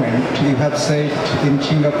comment. You have said in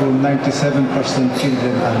Singapore 97%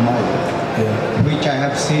 children are mild, which I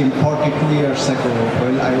have seen 42 years ago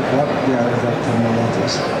when I worked there as an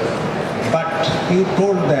ophthalmologist. But you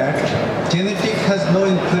told that genetic has no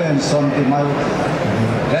influence on the myopia,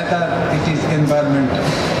 rather it is environmental.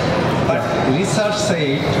 But research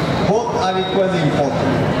said both are equally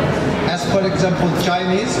important. As for example,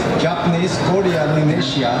 Chinese, Japanese, Korean in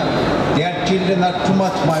Asia, their children are too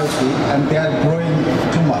much myopic and they are growing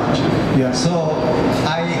too much. Yeah. So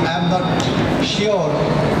I am not sure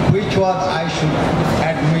which one I should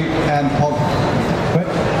admit and follow. But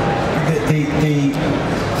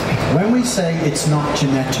when we say it's not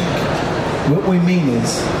genetic, what we mean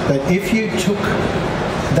is that if you took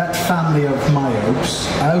that family of myopes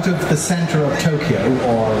out of the center of Tokyo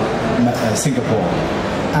or Singapore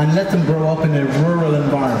and let them grow up in a rural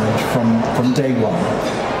environment from day one,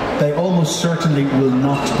 they almost certainly will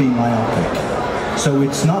not be myopic. So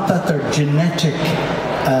it's not that their genetic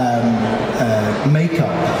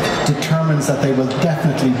makeup determines that they will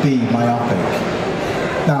definitely be myopic.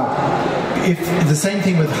 Now, if the same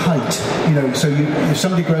thing with height, so if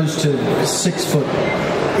somebody grows to 6 foot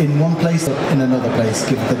in one place, in another place,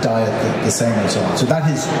 give the diet the same and so on. So that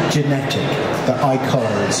is genetic, the eye color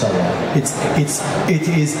and so on. It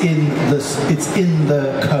is in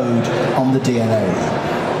the code on the DNA.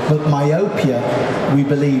 But myopia, we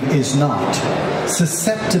believe, is not.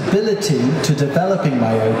 Susceptibility to developing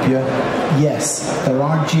myopia, yes, there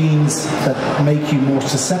are genes that make you more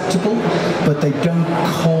susceptible, but they don't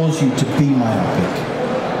cause you to be myopic.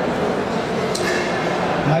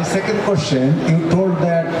 My second question, you told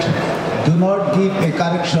that do not give a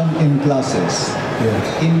correction in glasses.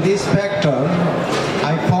 Yeah. In this factor,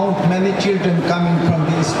 I found many children coming from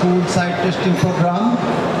the school sight testing program,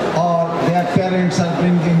 or their parents are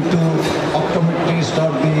bringing to optometrist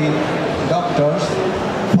or the doctors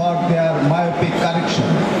for their myopic correction.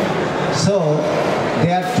 So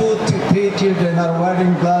their 2-3 children are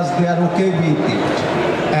wearing glass, they are okay with it.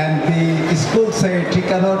 And the school said he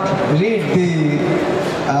cannot read the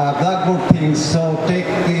blackboard things, so take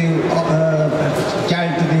the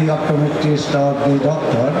child to the optometrist or the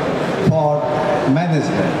doctor for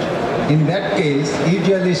management. In that case,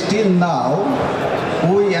 usually still now,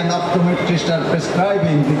 we and optometrists are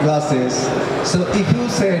prescribing the glasses. So if you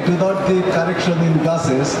say do not give correction in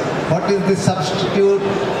glasses, what is the substitute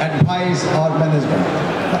advice or management?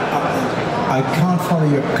 I can't follow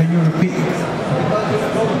you. Can you repeat? Because you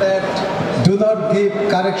know that do not give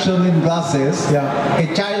correction in glasses. Yeah. A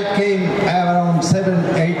child came around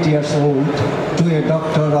 7-8 years old to a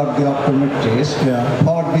doctor or the optometrist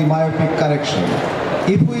for the myopic correction.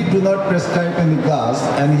 If we do not prescribe any glass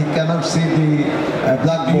and he cannot see the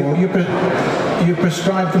blackboard, you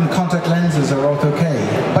prescribe them contact lenses or ortho-K.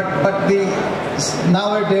 But the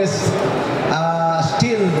nowadays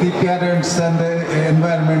still the parents and the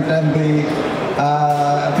environment and the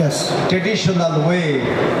traditional way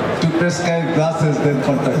to prescribe glasses than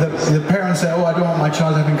contact lenses. The parents say, "Oh, I don't want my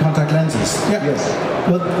child having contact lenses." Yeah. Yes.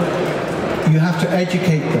 Well, you have to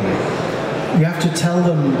educate them. You have to tell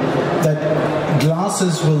them that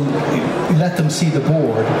glasses will let them see the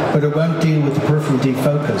board, but it won't deal with the peripheral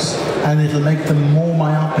defocus, and it'll make them more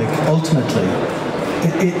myopic ultimately.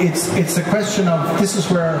 It's a question of, this is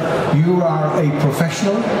where you are a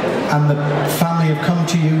professional and the family have come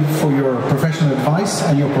to you for your professional advice,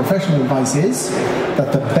 and your professional advice is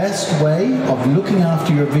that the best way of looking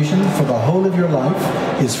after your vision for the whole of your life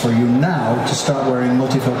is for you now to start wearing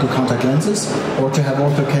multifocal contact lenses or to have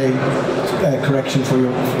ortho-K correction for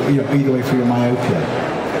your, either way for your myopia.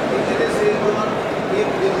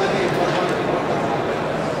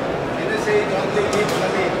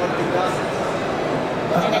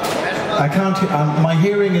 I can't. My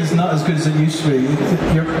hearing is not as good as it used to be.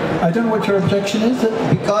 I don't know what your objection is.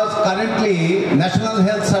 Because currently, National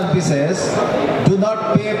Health Services do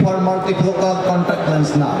not pay for multifocal contact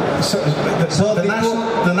lens now. So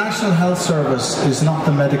the National Health Service is not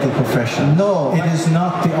the medical profession. No, it is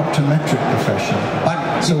not the optometric profession.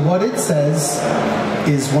 But so what it says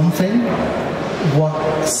is one thing. What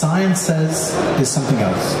science says is something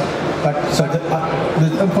else.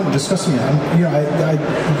 There's no point in discussing it.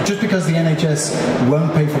 Just because the NHS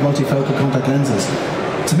won't pay for multifocal contact lenses,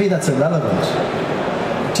 to me that's irrelevant.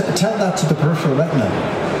 Tell that to the peripheral retina.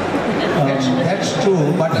 That's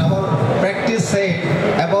true, but our practice said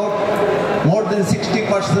about more than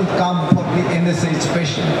 60% come for the NSH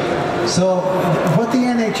patient. So what the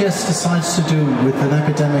NHS decides to do with an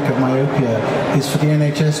epidemic of myopia is for the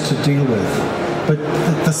NHS to deal with. But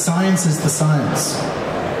the science is the science.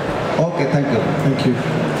 Okay, thank you.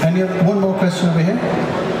 Thank you. One more question over here?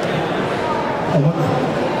 I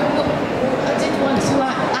did want to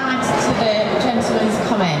add to the gentleman's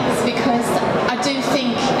comments, because I do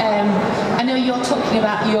think, I know you're talking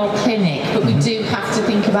about your clinic, but we do have to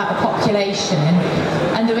think about the population,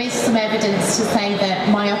 and there is some evidence to say that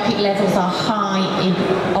myopic levels are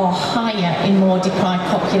higher in more deprived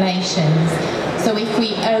populations. So if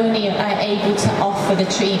we only are able to offer the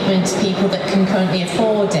treatment to people that can currently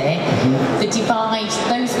afford it, the divide,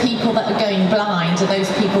 those people that are going blind are those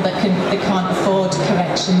people that can't afford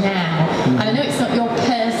correction now. And I know it's not your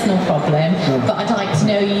personal problem, but I'd like to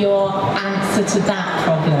know your answer to that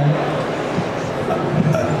problem.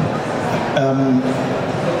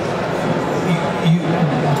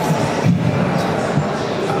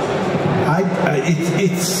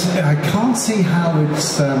 I can't see how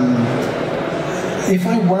it's. If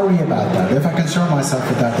I worry about that, if I concern myself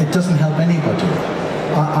with that, it doesn't help anybody.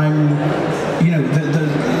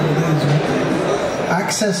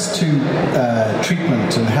 Access to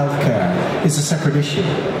treatment and healthcare is a separate issue.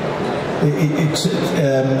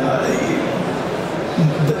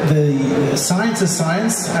 The science is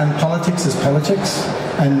science and politics is politics,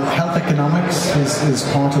 and health economics is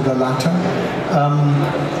part of the latter.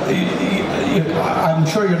 I'm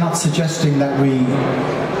sure you're not suggesting that we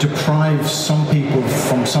deprive some people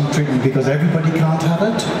from some treatment because everybody can't have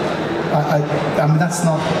it. I mean, that's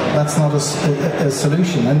not a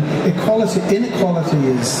solution. And inequality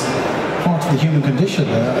is part of the human condition.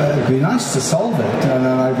 It'd be nice to solve it, and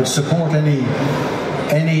I would support any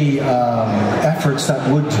efforts that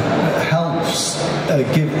would help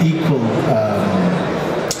give equal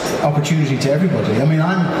opportunity to everybody. I mean,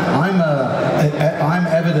 I'm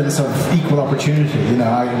evidence of equal opportunity.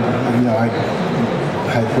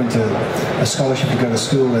 I went to a scholarship to go to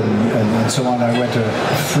school and so on. I went to a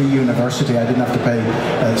free university. I didn't have to pay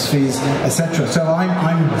fees, etc. So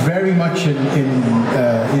I'm very much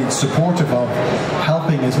in supportive of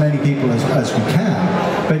helping as many people as we can.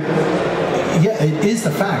 But yeah, it is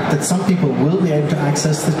the fact that some people will be able to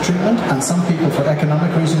access the treatment and some people, for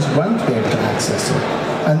economic reasons, won't be able to access it.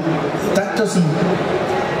 And that doesn't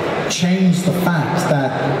change the fact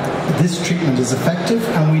that this treatment is effective,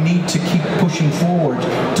 and we need to keep pushing forward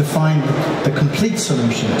to find the complete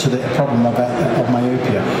solution to the problem of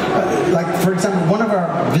myopia. Like, for example, one of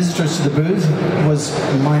our visitors to the booth was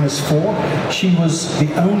 -4. She was the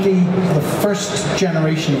first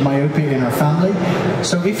generation of myopia in her family.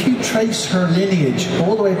 So if you trace her lineage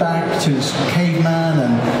all the way back to caveman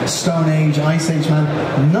and Stone Age, Ice Age man,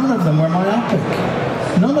 none of them were myopic.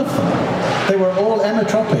 None of them. They were all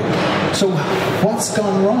emmetropic. So what's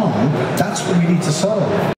gone wrong? That's what we need to solve.